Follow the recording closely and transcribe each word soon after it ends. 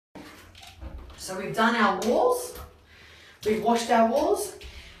So we've done our walls, we've washed our walls.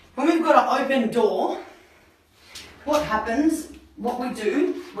 When we've got an open door, what happens, what we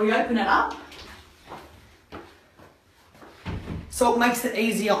do, we open it up, so it makes it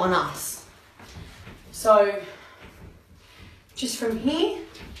easier on us. So just from here,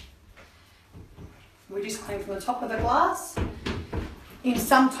 we just clean from the top of the glass. In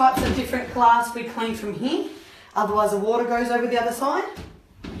some types of different glass, we clean from here, otherwise the water goes over the other side.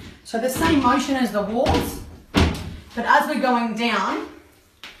 So the same motion as the walls, but as we're going down,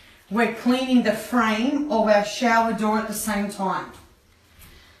 we're cleaning the frame of our shower door at the same time.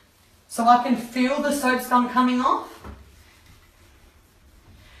 So I can feel the soap scum coming off.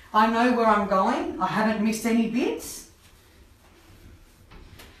 I know where I'm going. I haven't missed any bits.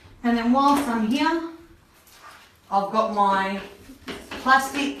 And then whilst I'm here, I've got my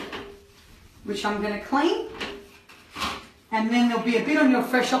plastic, which I'm going to clean. And then there'll be a bit on your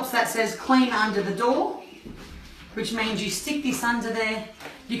fresh ops that says clean under the door, which means you stick this under there.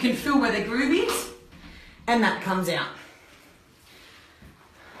 You can feel where the groove is, and that comes out.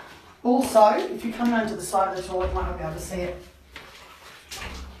 Also, if you come around to the side of the toilet, you might not be able to see it.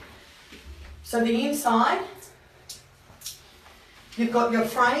 So the inside, you've got your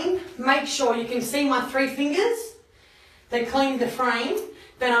frame. Make sure you can see my 3 fingers. They clean the frame,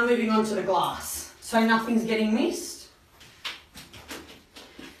 then I'm moving on to the glass, so nothing's getting missed.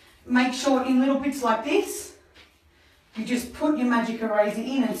 Make sure in little bits like this, you just put your magic eraser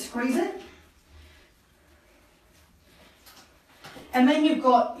in and squeeze it. And then you've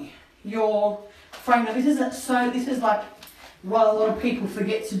got your frame. Now this is like what a lot of people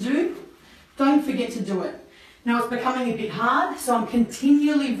forget to do. Don't forget to do it. Now it's becoming a bit hard, so I'm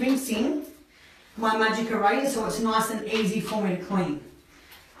continually rinsing my magic eraser so it's nice and easy for me to clean.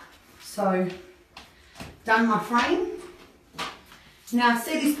 So, done my frame. Now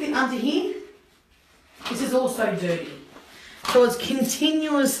see this bit under here? This is also dirty. So it's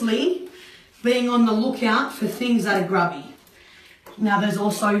continuously being on the lookout for things that are grubby. Now there's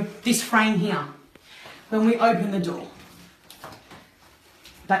also this frame here, when we open the door.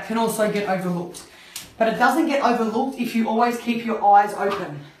 That can also get overlooked. But it doesn't get overlooked if you always keep your eyes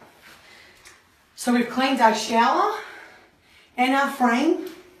open. So we've cleaned our shower and our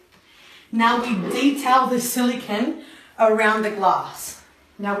frame. Now we detail the silicone around the glass.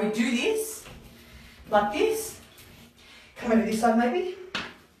 Now we do this, like this. Come over this side maybe.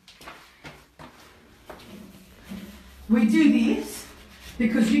 We do this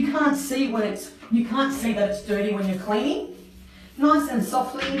because you can't see that it's dirty when you're cleaning. Nice and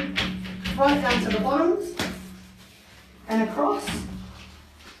softly, right down to the bottoms and across.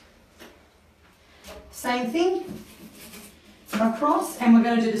 Same thing, across, and we're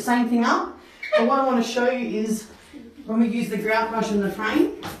going to do the same thing up. But what I want to show you is when we use the grout brush in the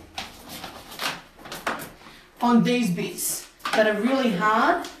frame, on these bits that are really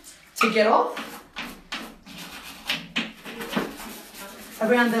hard to get off,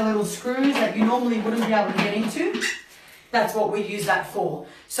 around the little screws that you normally wouldn't be able to get into. That's what we use that for.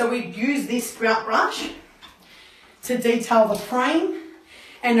 So we use this grout brush to detail the frame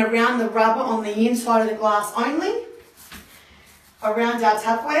and around the rubber on the inside of the glass only, around our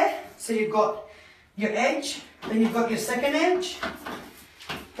tapware. So you've got your edge, then you've got your second edge,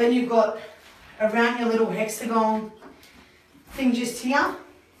 then you've got around your little hexagon thing just here,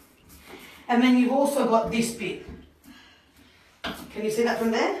 and then you've also got this bit. Can you see that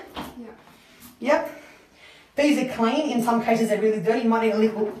from there? Yeah. Yep. These are clean. In some cases they're really dirty. You might need a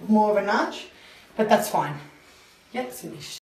little more of a nudge, but that's fine. Yep, it's finished.